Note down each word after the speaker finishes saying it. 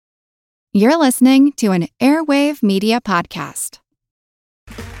You're listening to an Airwave Media Podcast.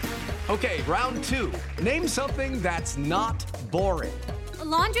 Okay, round two. Name something that's not boring. A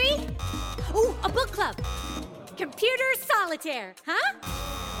laundry? Ooh, a book club. Computer solitaire, huh?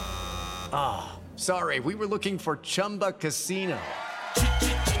 Ah, sorry, we were looking for Chumba Casino.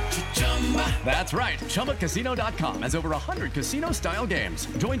 That's right, ChumbaCasino.com has over 100 casino-style games.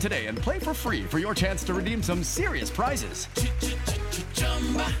 Join today and play for free for your chance to redeem some serious prizes.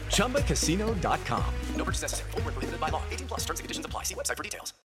 ChumbaCasino.com. No purchase necessary. Void where prohibited by law. 18 plus. Terms and conditions apply. See website for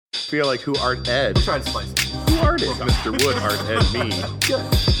details. Feel like who art Ed? Try to spice it. Who art is Mr. Wood art Ed me? Good.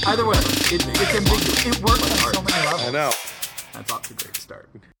 Either way, it's ambiguous. It works on so many levels. I know. That's off to a great start.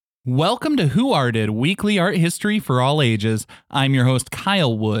 Welcome to Who Arted, weekly art history for all ages. I'm your host,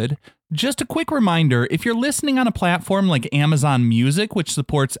 Kyle Wood. Just a quick reminder, if you're listening on a platform like Amazon Music, which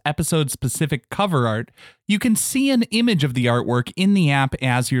supports episode-specific cover art, you can see an image of the artwork in the app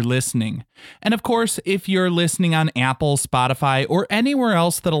as you're listening. And of course, if you're listening on Apple, Spotify, or anywhere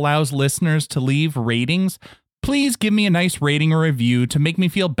else that allows listeners to leave ratings, please give me a nice rating or review to make me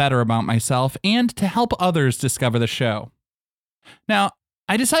feel better about myself and to help others discover the show. Now,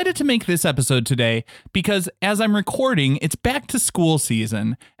 I decided to make this episode today because as I'm recording, it's back to school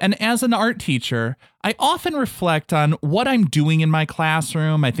season, and as an art teacher, I often reflect on what I'm doing in my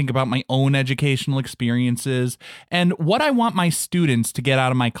classroom. I think about my own educational experiences and what I want my students to get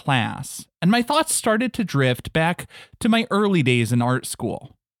out of my class. And my thoughts started to drift back to my early days in art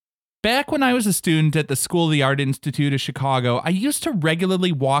school. Back when I was a student at the School of the Art Institute of Chicago, I used to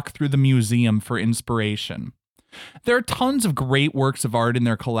regularly walk through the museum for inspiration. There are tons of great works of art in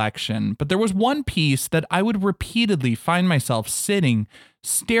their collection, but there was one piece that I would repeatedly find myself staring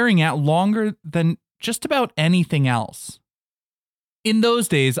at longer than just about anything else. In those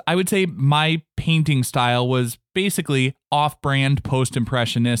days, I would say my painting style was basically off-brand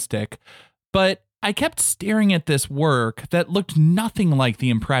post-impressionistic, but I kept staring at this work that looked nothing like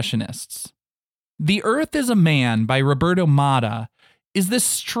the Impressionists. The Earth is a Man by Roberto Matta is this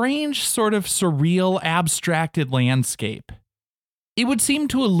strange sort of surreal, abstracted landscape. It would seem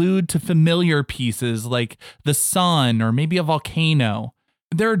to allude to familiar pieces like the sun or maybe a volcano.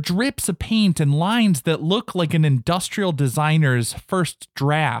 There are drips of paint and lines that look like an industrial designer's first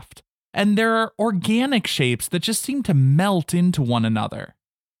draft, and there are organic shapes that just seem to melt into one another.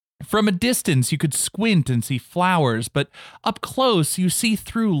 From a distance, you could squint and see flowers, but up close, you see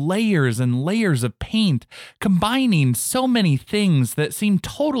through layers and layers of paint, combining so many things that seem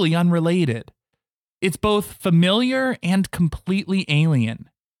totally unrelated. It's both familiar and completely alien.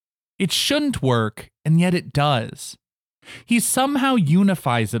 It shouldn't work, and yet it does. He somehow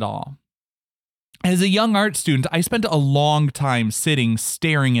unifies it all. As a young art student, I spent a long time sitting,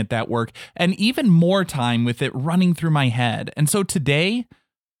 staring at that work, and even more time with it running through my head. And so today,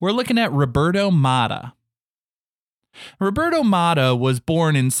 we're looking at Roberto Matta. Roberto Matta was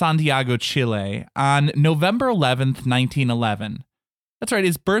born in Santiago, Chile on November 11th, 1911. That's right,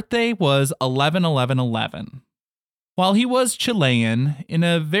 his birthday was 11/11/11. While he was Chilean, in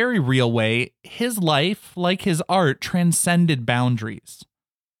a very real way, his life, like his art, transcended boundaries.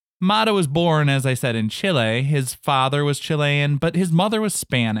 Matta was born, as I said, in Chile. His father was Chilean, but his mother was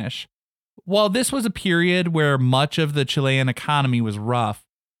Spanish. While this was a period where much of the Chilean economy was rough,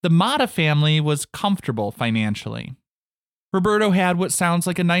 the Matta family was comfortable financially. Roberto had what sounds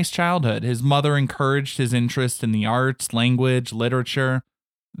like a nice childhood. His mother encouraged his interest in the arts, language, literature.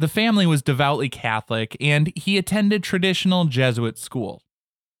 The family was devoutly Catholic, and he attended traditional Jesuit school.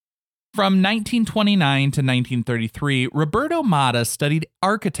 From 1929 to 1933, Roberto Matta studied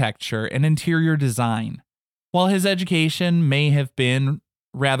architecture and interior design. While his education may have been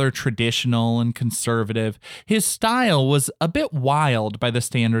rather traditional and conservative, his style was a bit wild by the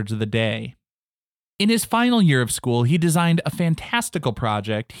standards of the day. In his final year of school, he designed a fantastical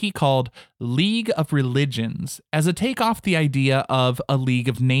project he called League of Religions as a takeoff the idea of a League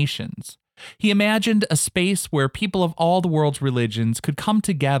of Nations. He imagined a space where people of all the world's religions could come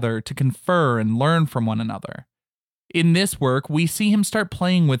together to confer and learn from one another. In this work, we see him start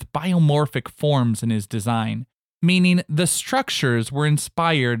playing with biomorphic forms in his design, meaning the structures were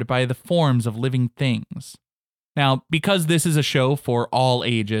inspired by the forms of living things. Now, because this is a show for all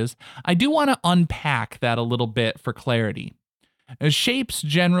ages, I do want to unpack that a little bit for clarity. Shapes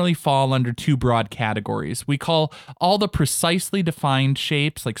generally fall under two broad categories. We call all the precisely defined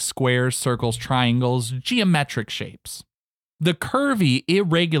shapes, like squares, circles, triangles, geometric shapes. The curvy,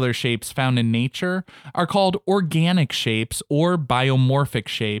 irregular shapes found in nature are called organic shapes or biomorphic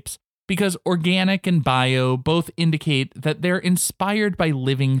shapes, because organic and bio both indicate that they're inspired by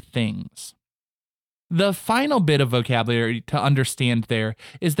living things. The final bit of vocabulary to understand there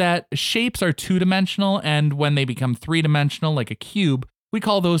is that shapes are two-dimensional, and when they become three-dimensional, like a cube, we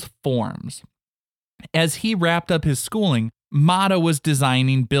call those forms. As he wrapped up his schooling, Matta was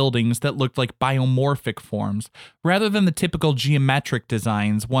designing buildings that looked like biomorphic forms, rather than the typical geometric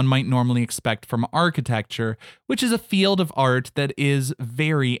designs one might normally expect from architecture, which is a field of art that is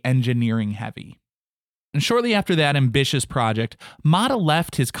very engineering heavy. And shortly after that ambitious project, Matta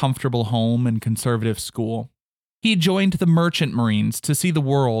left his comfortable home and conservative school. He joined the Merchant Marines to see the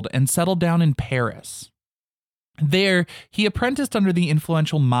world and settled down in Paris. There, he apprenticed under the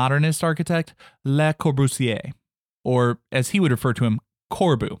influential modernist architect Le Corbusier, or as he would refer to him,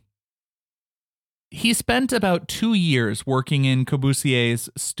 Corbu. He spent about 2 years working in Corbusier's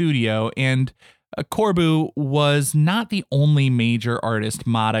studio, and Corbu was not the only major artist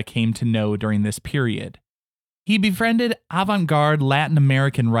Matta came to know during this period. He befriended avant-garde Latin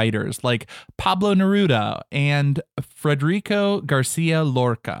American writers like Pablo Neruda and Federico Garcia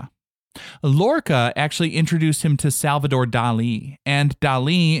Lorca. Lorca actually introduced him to Salvador Dali, and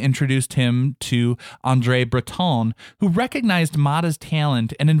Dali introduced him to André Breton, who recognized Matta's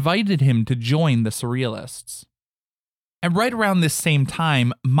talent and invited him to join the Surrealists. And right around this same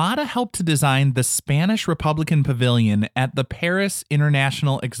time, Matta helped to design the Spanish Republican Pavilion at the Paris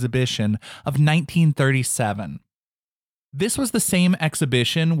International Exhibition of 1937. This was the same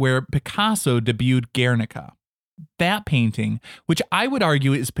exhibition where Picasso debuted Guernica. That painting, which I would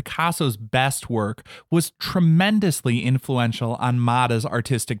argue is Picasso's best work, was tremendously influential on Matta's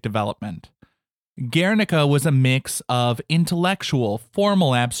artistic development. Guernica was a mix of intellectual,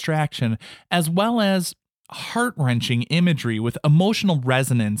 formal abstraction, as well as heart-wrenching imagery with emotional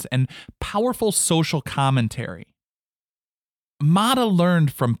resonance and powerful social commentary. Matta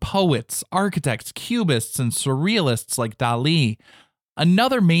learned from poets, architects, cubists, and surrealists like Dali.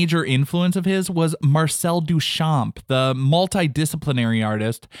 Another major influence of his was Marcel Duchamp, the multidisciplinary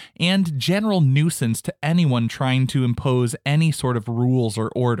artist and general nuisance to anyone trying to impose any sort of rules or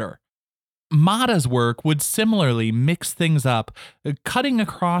order. Matta's work would similarly mix things up, cutting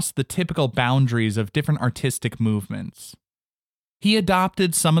across the typical boundaries of different artistic movements. He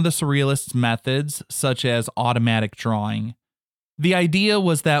adopted some of the Surrealists' methods, such as automatic drawing. The idea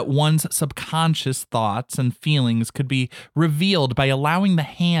was that one's subconscious thoughts and feelings could be revealed by allowing the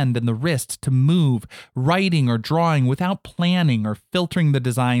hand and the wrist to move, writing or drawing without planning or filtering the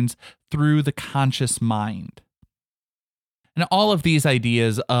designs through the conscious mind. And all of these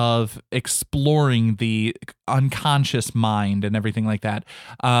ideas of exploring the unconscious mind and everything like that,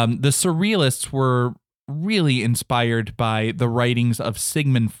 the Surrealists were really inspired by the writings of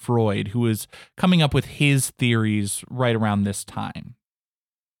Sigmund Freud, who was coming up with his theories right around this time.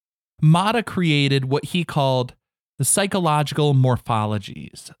 Matta created what he called the psychological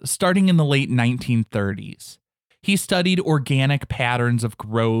morphologies, starting in the late 1930s. He studied organic patterns of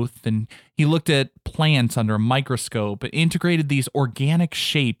growth, and he looked at plants under a microscope and integrated these organic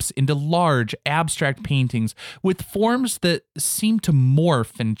shapes into large, abstract paintings with forms that seemed to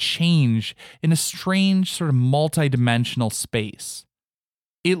morph and change in a strange, sort of multidimensional space.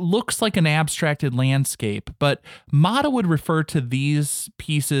 It looks like an abstracted landscape, but Matta would refer to these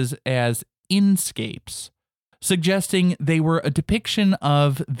pieces as inscapes, suggesting they were a depiction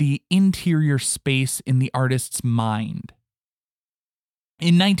of the interior space in the artist's mind.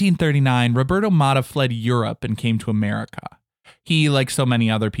 In 1939, Roberto Matta fled Europe and came to America. He, like so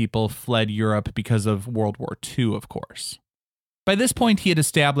many other people, fled Europe because of World War II, of course. By this point, he had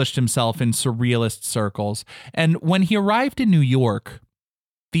established himself in surrealist circles, and when he arrived in New York,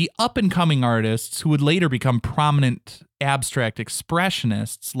 the up-and-coming artists who would later become prominent abstract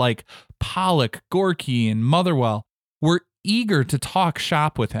expressionists like Pollock, Gorky, and Motherwell were eager to talk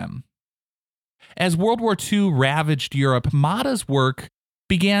shop with him. As World War II ravaged Europe, Matta's work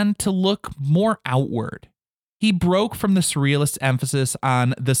began to look more outward. He broke from the surrealist emphasis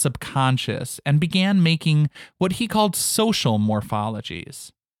on the subconscious and began making what he called social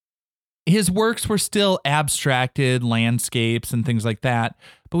morphologies. His works were still abstracted landscapes and things like that,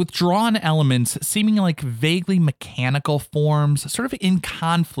 but with drawn elements seeming like vaguely mechanical forms, sort of in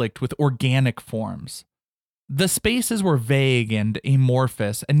conflict with organic forms. The spaces were vague and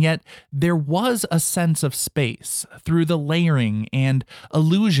amorphous, and yet there was a sense of space through the layering and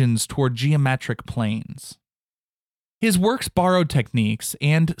allusions toward geometric planes. His works borrowed techniques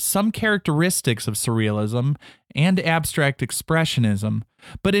and some characteristics of surrealism and abstract expressionism,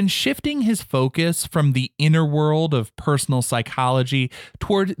 but in shifting his focus from the inner world of personal psychology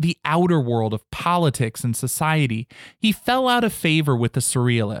toward the outer world of politics and society, he fell out of favor with the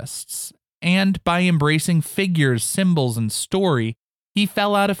surrealists. And by embracing figures, symbols, and story, He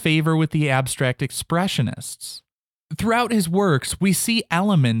fell out of favor with the abstract expressionists. Throughout his works, we see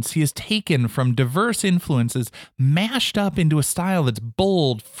elements he has taken from diverse influences mashed up into a style that's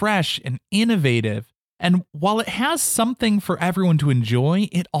bold, fresh, and innovative. And while it has something for everyone to enjoy,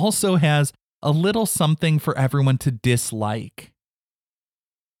 it also has a little something for everyone to dislike.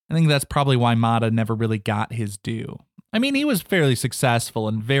 I think that's probably why Matta never really got his due. I mean, he was fairly successful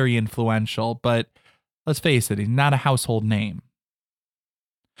and very influential, but let's face it, he's not a household name.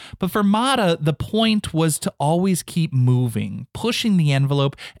 But for Matta, the point was to always keep moving, pushing the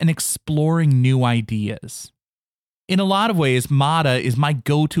envelope, and exploring new ideas. In a lot of ways, Matta is my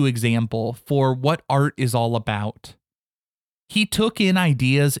go-to example for what art is all about. He took in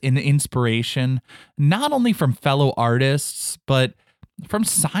ideas and inspiration, not only from fellow artists, but from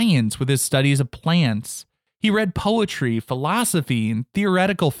science with his studies of plants. He read poetry, philosophy, and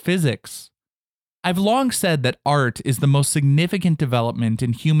theoretical physics. I've long said that art is the most significant development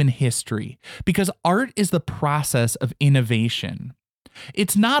in human history because art is the process of innovation.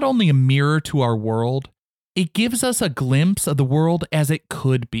 It's not only a mirror to our world, it gives us a glimpse of the world as it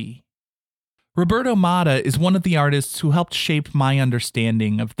could be. Roberto Matta is one of the artists who helped shape my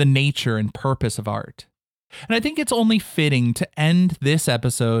understanding of the nature and purpose of art. And I think it's only fitting to end this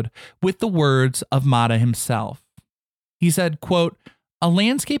episode with the words of Matta himself. He said, quote, "A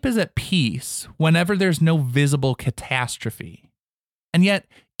landscape is at peace whenever there's no visible catastrophe. And yet,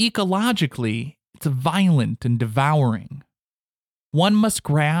 ecologically, it's violent and devouring. One must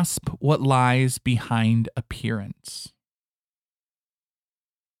grasp what lies behind appearance."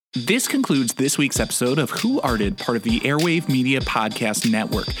 This concludes this week's episode of Who Arted, part of the Airwave Media Podcast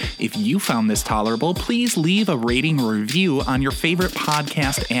Network. If you found this tolerable, please leave a rating or review on your favorite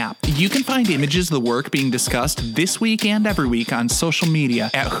podcast app. You can find images of the work being discussed this week and every week on social media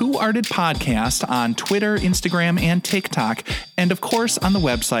at Who Arted Podcast on Twitter, Instagram, and TikTok, and of course on the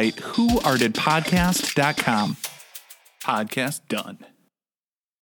website whoartedpodcast.com. Podcast done.